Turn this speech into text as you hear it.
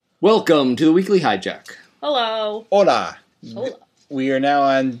Welcome to the Weekly Hijack. Hello. Hola. Hola. We are now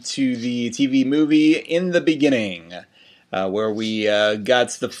on to the TV movie In the Beginning, where we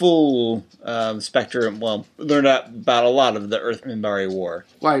got the full spectrum, learned about a lot of the Earth-Minbari War.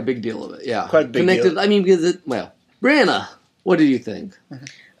 Quite a big deal of it, yeah. Quite a big Connected, deal. I mean, because Brianna, what did you think?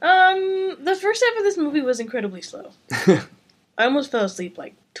 The first half of this movie was incredibly slow. I almost fell asleep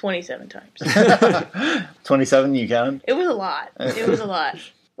like 27 times. 27, you counted? It was a lot.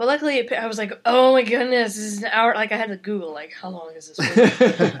 But luckily, I was like, oh my goodness, this is an hour. Like, I had to Google, like, how long is this movie?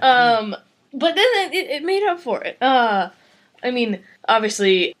 But then it made up for it. I mean,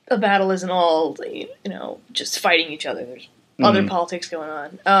 obviously, a battle isn't all, just fighting each other. There's other politics going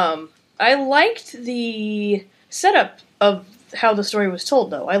on. I liked the setup of how the story was told,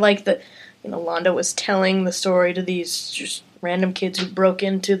 though. I liked that, Londo was telling the story to these just random kids who broke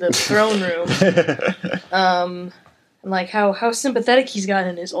into the throne room. Like how sympathetic he's gotten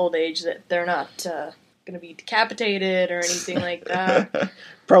in his old age that they're not going to be decapitated or anything like that.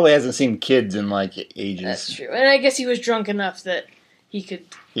 Probably hasn't seen kids in, ages. That's true. And I guess he was drunk enough that he could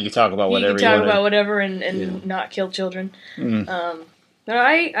talk about whatever and not kill children. But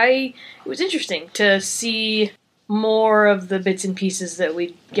it was interesting to see more of the bits and pieces that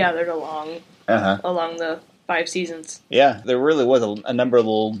we gathered along the 5 seasons. Yeah, there really was a number of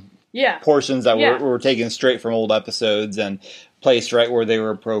little portions that were taken straight from old episodes and placed right where they were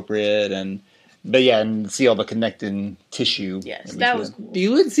appropriate, and see all the connecting tissue. Yes, that was cool.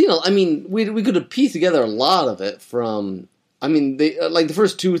 You had seen, we could have pieced together a lot of it from, they the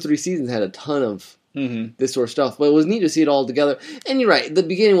first 2 or 3 seasons had a ton of this sort of stuff, but it was neat to see it all together. And you're right, the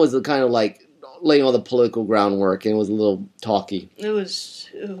beginning was the kind of laying all the political groundwork, and it was a little talky. It was...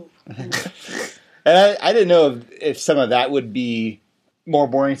 And I didn't know if some of that would be more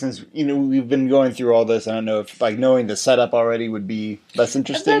boring since, we've been going through all this. I don't know if, knowing the setup already would be less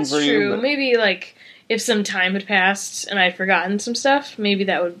interesting for you. That's true. Maybe, if some time had passed and I'd forgotten some stuff, maybe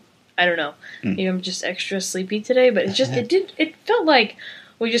that would, I don't know. Maybe I'm just extra sleepy today, but it felt like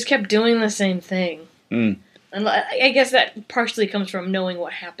we just kept doing the same thing. And I guess that partially comes from knowing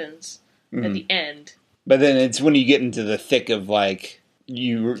what happens at the end. But then it's when you get into the thick of,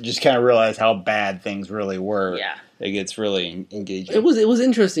 you just kind of realize how bad things really were. Yeah. It gets really engaging. It was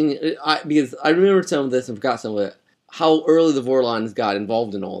interesting, because I remembered some of this and forgot some of it, how early the Vorlons got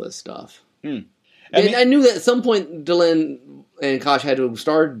involved in all this stuff. I knew that at some point Delenn and Kosh had to have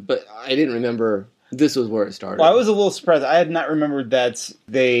started, but I didn't remember this was where it started. Well, I was a little surprised. I had not remembered that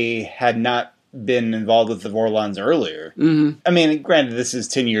they had not been involved with the Vorlons earlier. Granted, this is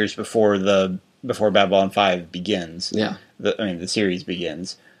 10 years before Babylon 5 begins. Yeah. The series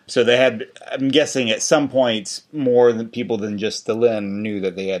begins. So they had, I'm guessing at some point, more than people than just Delenn knew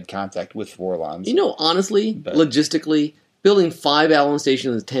that they had contact with Vorlons. Honestly, logistically, building 5 Allen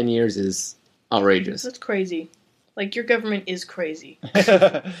stations in 10 years is outrageous. That's crazy. Your government is crazy.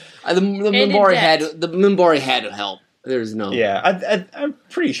 The Minbari had to help. There's no... Yeah, I'm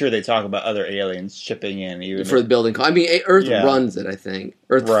pretty sure they talk about other aliens chipping in. Even for the building. Earth runs it, I think.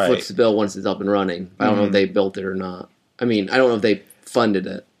 Earth foots the bill once it's up and running. I don't know if they built it or not. I don't know if they funded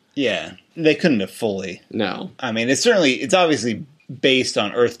it. Yeah, they couldn't have fully. No. It's obviously based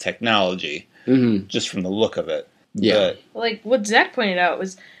on Earth technology, just from the look of it. Yeah. But, what Zach pointed out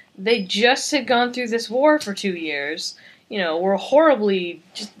was they just had gone through this war for 2 years. Were horribly...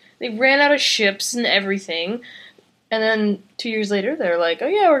 They ran out of ships and everything. And then 2 years later, they're like, oh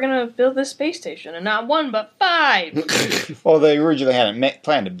yeah, we're going to build this space station. And not 1, but 5. Well, they originally hadn't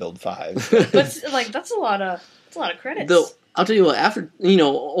planned to build 5. But, that's a lot of credits. Though, I'll tell you what, after,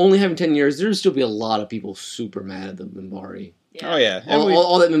 only having 10 years, there'll still be a lot of people super mad at the Minbari. Yeah. Oh, yeah.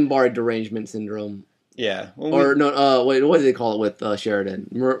 All that Minbari derangement syndrome. Yeah. What do they call it with Sheridan?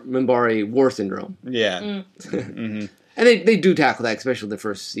 Minbari war syndrome. Yeah. And they do tackle that, especially the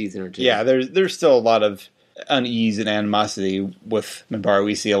first season or 2. Yeah, there's still a lot of unease and animosity with Minbari.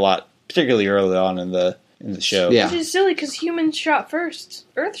 We see a lot, particularly early on in the show. Yeah. Which is silly because humans shot first.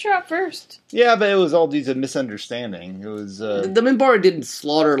 Earth shot first. Yeah, but it was all due to misunderstanding. It was the Minbari didn't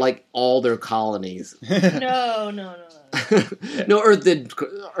slaughter all their colonies. No. No, Earth did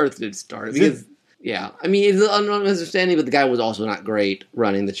start it because it's an misunderstanding, but the guy was also not great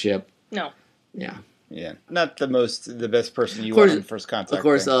running the ship. No. Yeah. Yeah, not the best person you want in first contact. Of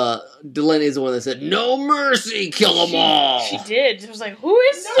course, Delenn is the one that said, "No mercy, kill them all." She did. It was like, who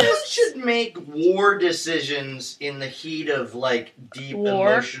is No this? one should make war decisions in the heat of deep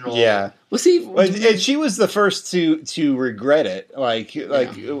War? emotional. Yeah. Well, see, And she was the first to regret it.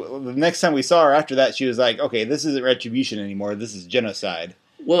 The next time we saw her after that, she was like, "Okay, this isn't retribution anymore. This is genocide."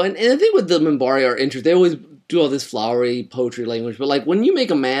 Well, and the thing with the Minbari are interesting. They always do all this flowery poetry language, but like when you make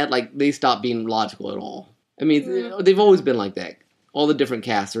them mad, like they stop being logical at all. I mean, they've always been like that. All the different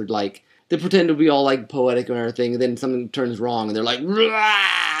casts are like they pretend to be all like poetic and everything, and then something turns wrong, and they're like,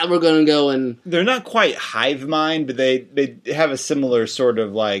 "We're gonna go and." They're not quite hive mind, but they have a similar sort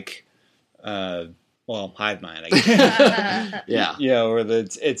of like, hive mind, I guess. Yeah. Yeah, or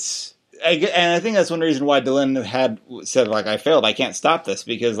it's. And I think that's one reason why Delenn had said, like, I failed. I can't stop this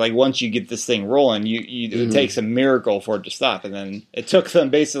because, like, once you get this thing rolling, it takes a miracle for it to stop. And then it took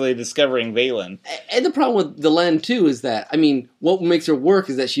them basically discovering Valen. And the problem with Delenn, too, is that, I mean, what makes her work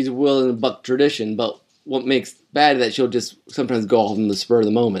is that she's willing to buck tradition, but what makes bad is that she'll just sometimes go off in the spur of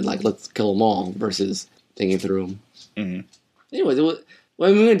the moment, like, let's kill them all, versus thinking through them. Mm-hmm. Anyways, we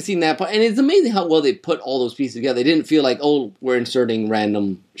hadn't seen that part, and it's amazing how well they put all those pieces together. They didn't feel like, oh, we're inserting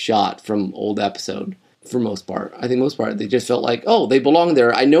random shot from old episode, for most part. I think most part, they just felt like, oh, they belong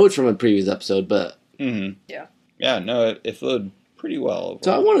there. I know it's from a previous episode, but... Mm-hmm. Yeah. Yeah, no, it flowed pretty well overall.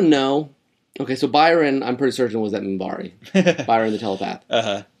 So I want to know... Okay, so Byron, I'm pretty certain, was that Minbari. Byron the telepath.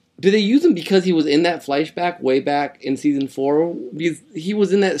 Uh-huh. Did they use him because he was in that flashback way back in season 4? Because he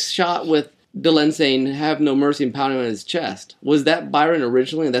was in that shot with Delenn saying, have no mercy, and pounding on his chest. Was that Byron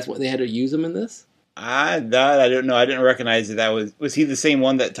originally, and that's why they had to use him in this? I don't know. I didn't recognize that was he the same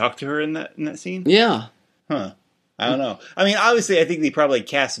one that talked to her in that scene? Yeah. Huh. I don't know. I mean, obviously, I think they probably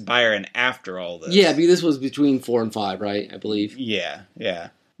cast Byron after all this. Yeah, because this was between 4 and 5, right? I believe. Yeah.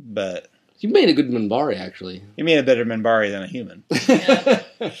 But... You made a good Minbari, actually. He made a better Minbari than a human. Yeah.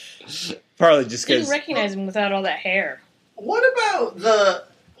 Probably just because... Didn't recognize him without all that hair. What about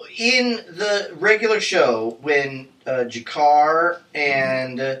in the regular show when Jakar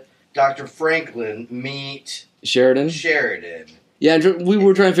and Dr. Franklin meet Sheridan? Yeah, we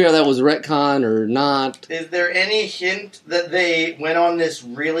were trying to figure out if that was retcon or not. Is there any hint that they went on this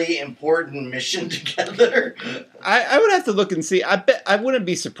really important mission together? I would have to look and see. I bet I wouldn't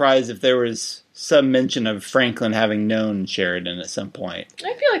be surprised if there was some mention of Franklin having known Sheridan at some point.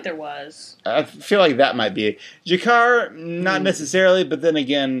 I feel like there was. I feel like that might be. Jakar, not necessarily, but then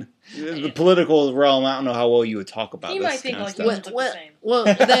again, the political realm, I don't know how well you would talk about He this might think kind of like stuff. he look the same. Well,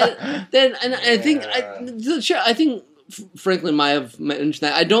 then, and I think, I think Franklin might have mentioned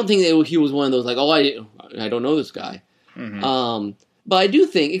that. I don't think he was one of those like, oh, I don't know this guy. Mm-hmm. But I do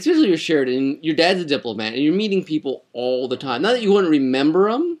think, especially your Sheridan, your dad's a diplomat, and you're meeting people all the time. Not that you wouldn't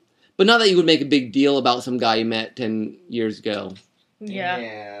remember them, but not that you would make a big deal about some guy you met 10 years ago.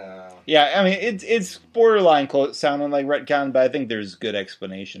 Yeah. Yeah, I mean, it's borderline sounding like retcon, but I think there's good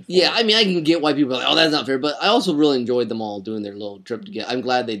explanation for it. Yeah, I mean, I can get why people are like, oh, that's not fair, but I also really enjoyed them all doing their little trip together. I'm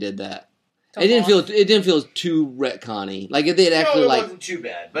glad they did that. It didn't feel too retcon-y. Like if they had actually it wasn't too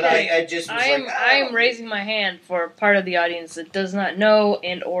bad, but I just was I'm raising my hand for part of the audience that does not know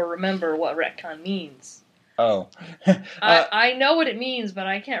and or remember what retcon means. Oh. I know what it means, but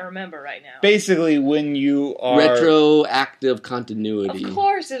I can't remember right now. Basically, when you are... retroactive continuity. Of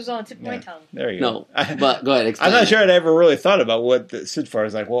course, it was on the tip of my tongue. There you go. No, but go ahead, explain. I'm not sure I'd ever really thought about what the stood for. I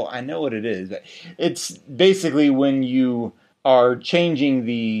was like, well, I know what it is. It's basically when you are changing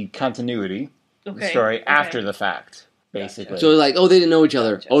the continuity of the story after the fact, basically. So like, oh, they didn't know each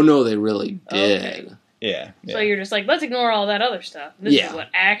other. Gotcha. Oh, no, they really did. Okay. Yeah. So you're just like, let's ignore all that other stuff. This is what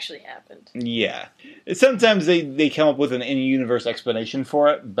actually happened. Yeah. Sometimes they come up with an in-universe explanation for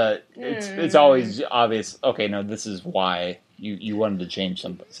it, but it's always obvious, okay, no, this is why you wanted to change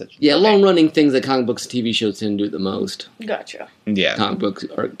some such... Yeah, long-running things that comic books and TV shows tend to do the most. Gotcha. Yeah. Comic books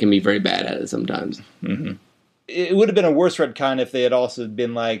can be very bad at it sometimes. Mm-hmm. It would have been a worse retcon if they had also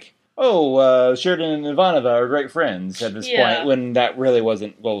been like, oh, Sheridan and Ivanova are great friends at this point, when that really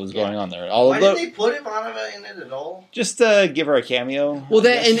wasn't what was going on there. Why did they put Ivanova in it at all? Just give her a cameo. Well,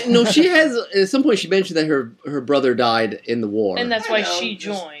 she has, at some point she mentioned that her brother died in the war. And that's why she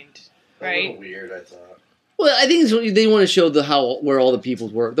joined, right? A little weird, I thought. Well, I think they want to show where all the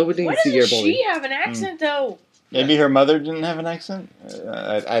peoples were. Though we didn't see Why doesn't she have an accent, though? Maybe her mother didn't have an accent?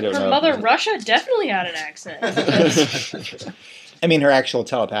 I don't know. Her mother, Russia, definitely had an accent. I mean, her actual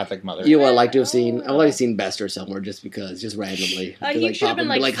telepathic mother. You know what I'd like to have seen? I would like to have seen Bester somewhere just randomly. He should have been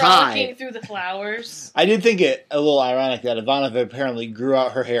frolicking through the flowers. I did think it a little ironic that Ivanova apparently grew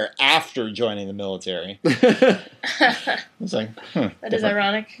out her hair after joining the military. It's like, that is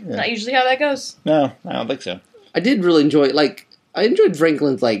ironic. Yeah. Not usually how that goes. No, I don't think so. I did really enjoy I enjoyed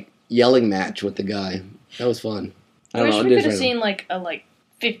Franklin's yelling match with the guy. That was fun. I wish we could have seen a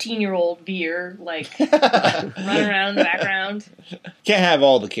 15-year-old Veer run around in the background. Can't have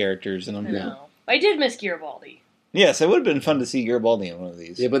all the characters in them. No. I did miss Garibaldi. Yes, it would have been fun to see Garibaldi in one of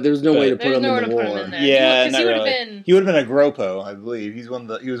these. Yeah, but there's no way to put There's him nowhere in to the put him war. in there. Yeah, Because not he would have really. been... He would have been a Gropo, I believe. He was one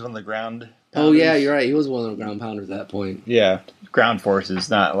of the ground. Oh yeah, pounders. you're right. He was one of the ground pounders at that point. Yeah, ground forces,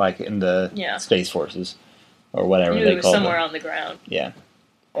 not like in the space forces or whatever He they was call somewhere them. on the ground. Yeah,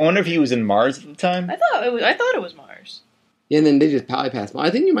 I wonder if he was in Mars at the time. I thought it was Mars. Yeah, and then they just bypassed him. I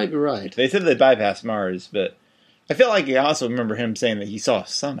think you might be right. They said they bypassed Mars, but I feel like I also remember him saying that he saw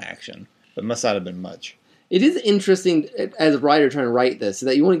some action, but must not have been much. It is interesting as a writer trying to write this,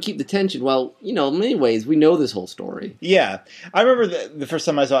 that you want to keep the tension. Well, in many ways, we know this whole story. Yeah, I remember the first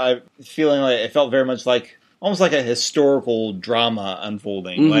time I saw it, feeling like it felt very much like almost like a historical drama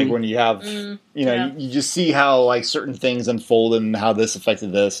unfolding. Mm-hmm. Like when you have, you just see how like certain things unfolded and how this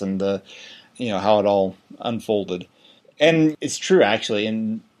affected this and how it all unfolded. And it's true actually,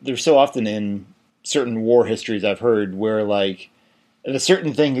 and there's so often in certain war histories I've heard where like if a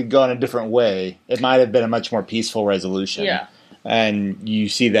certain thing had gone a different way, it might have been a much more peaceful resolution. Yeah. And you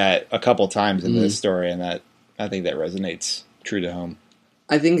see that a couple times in this story, and that I think that resonates true to home.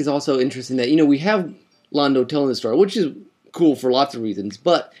 I think it's also interesting that, we have Londo telling the story, which is cool for lots of reasons,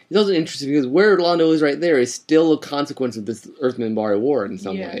 but it's also interesting because where Londo is right there is still a consequence of this Earth-Minbari war in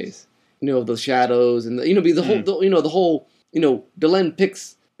some ways. Of those shadows and because the whole Delenn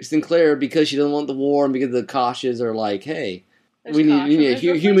picks Sinclair because she doesn't want the war and because the Koshs are like, hey, we need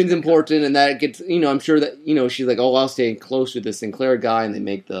humans important, and that gets I'm sure that she's like, oh, I'll stay close to the Sinclair guy, and they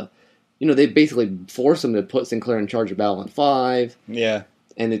make they basically force him to put Sinclair in charge of Babylon 5. Yeah,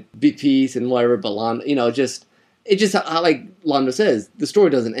 and it be peace and whatever, but Londo, it just how, like Londo says, the story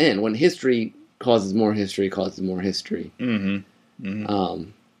doesn't end. When history causes more history, causes more history. Mm-hmm. Mm-hmm.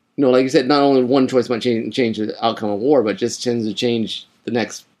 Like you said, not only one choice might change the outcome of war, but just tends to change the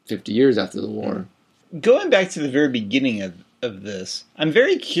next 50 years after the war. Going back to the very beginning of this, I'm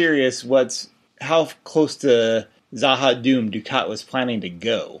very curious how close to Zahad Doom Dukat was planning to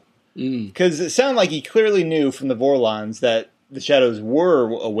go. Because it sounded like he clearly knew from the Vorlons that the shadows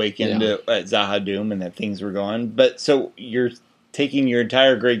were awakened at Zahad Doom and that things were going. But so you're taking your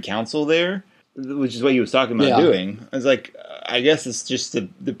entire Great Council there, which is what he was talking about doing. I was like, I guess it's just to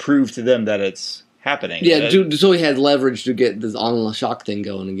prove to them that it's happening. Yeah, so he had leverage to get this on shock thing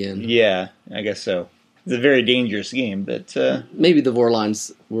going again. Yeah, I guess so. It's a very dangerous game, but maybe the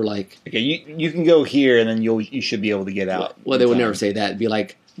Vorlons were like, okay, you can go here, and then you should be able to get out. Well, they would never say that. It'd be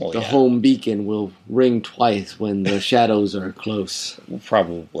like home beacon will ring twice when the shadows are close.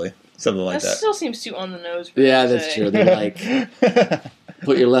 Probably something like that. That still seems too on the nose. Yeah, that's true. They're like,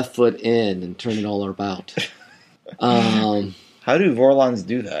 put your left foot in and turn it all about. How do Vorlons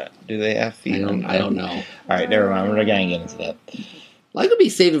do that? Do they have feet? I don't know. All right, never mind. We're not going to get into that. Like, it would be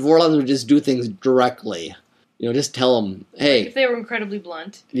safe if Vorlons would just do things directly. Just tell them, hey. If they were incredibly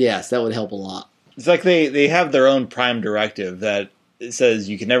blunt. Yes, that would help a lot. It's like they have their own prime directive that it says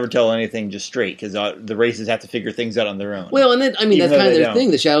you can never tell anything just straight because the races have to figure things out on their own. Well, and then, that's kind of their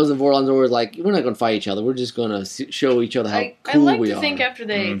thing. The Shadows and Vorlons are always like, we're not going to fight each other. We're just going to show each other how cool we are. I like to think after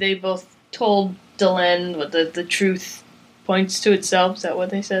they both told Delenn what the truth points to itself. Is that what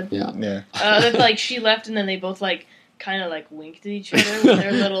they said? Yeah. That she left and then they both kind of winked at each other with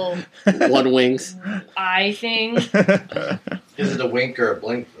their little one winks eye thing. Is it a wink or a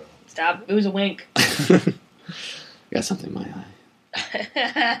blink though? Stop! It was a wink. Got something in my eye.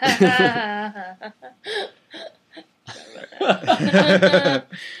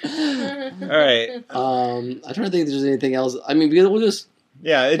 All right. I'm trying to think if there's anything else. I mean, because we'll just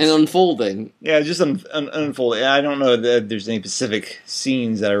it's unfolding. Yeah, just unfolding. I don't know that there's any specific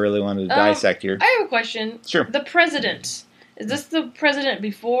scenes that I really wanted to dissect here. I have a question. Sure. The president. Is this the president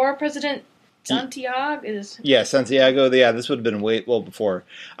before President Santiago? Yeah, Santiago. Yeah, this would have been way before.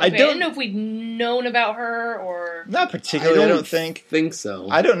 Okay, I don't know if we'd known about her or not particularly. I don't think so.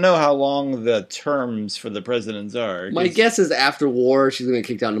 I don't know how long the terms for the presidents are. My guess is after war, she's going to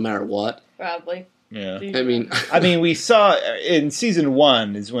get kicked out no matter what. Probably. Yeah, I mean, we saw in season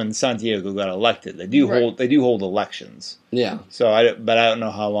 1 is when Santiago got elected. They do hold elections. Yeah. So I don't know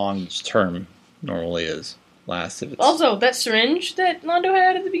how long each term normally lasts. Also, that syringe that Londo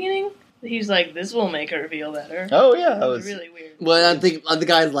had at the beginning, he's like, "This will make her feel better." Oh yeah, that was really weird. Well, I think the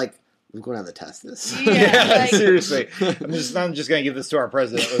guy's like, "We're going to have to test this." Yeah, seriously. I'm just going to give this to our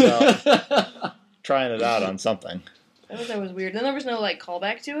president without trying it out on something. I thought that was weird. Then there was no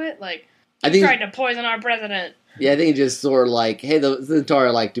callback to it, I think tried to poison our president. Yeah, I think it's just sort of like, hey, the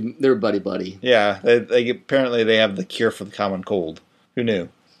Centauri they're buddy. Yeah, they apparently they have the cure for the common cold. Who knew?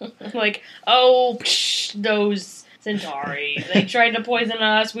 Those Centauri. They tried to poison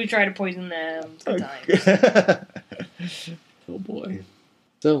us. We tried to poison them sometimes. Oh boy.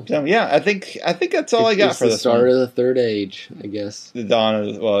 So yeah, I think that's all I got for the this start one. of the third age, I guess. The dawn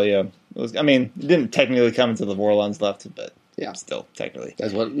of yeah. It didn't technically come until the Vorlons left, but yeah, still technically.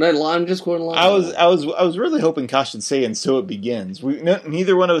 That's what I'm just quoting. I was really hoping Kosh would say, "And so it begins."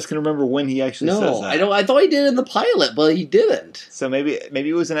 Neither one of us can remember when he actually says that. I thought he did it in the pilot, but he didn't. So maybe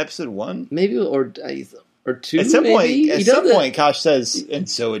it was in episode 1, maybe or 2. At some maybe. point, Kosh says, "And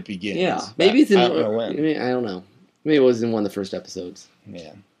so it begins." Yeah, maybe it's in. I don't know when. I don't know. Maybe it was in one of the first episodes.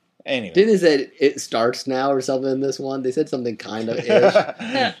 Yeah. Anyway, didn't they say it starts now or something in this one? They said something kind of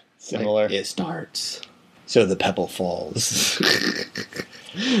ish. Similar. It starts. So the pebble falls.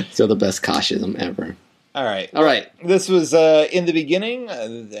 So the best Koshism ever. All right. This was in the beginning,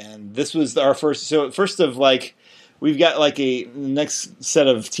 and this was our first. So first of we've got a next set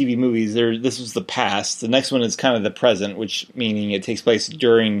of TV movies. This was the past. The next one is kind of the present, which meaning it takes place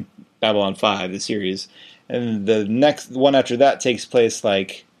during Babylon 5, the series, and the next one after that takes place a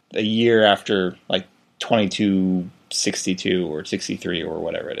year after 2262 or 63 or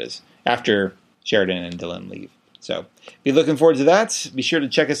whatever it is, after Sheridan and Dylan leave. So be looking forward to that. Be sure to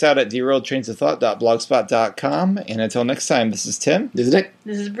check us out at derailedtrainsofthought.blogspot.com. And until next time, this is Tim. This is Nick.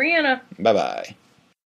 This is Brianna. Bye-bye.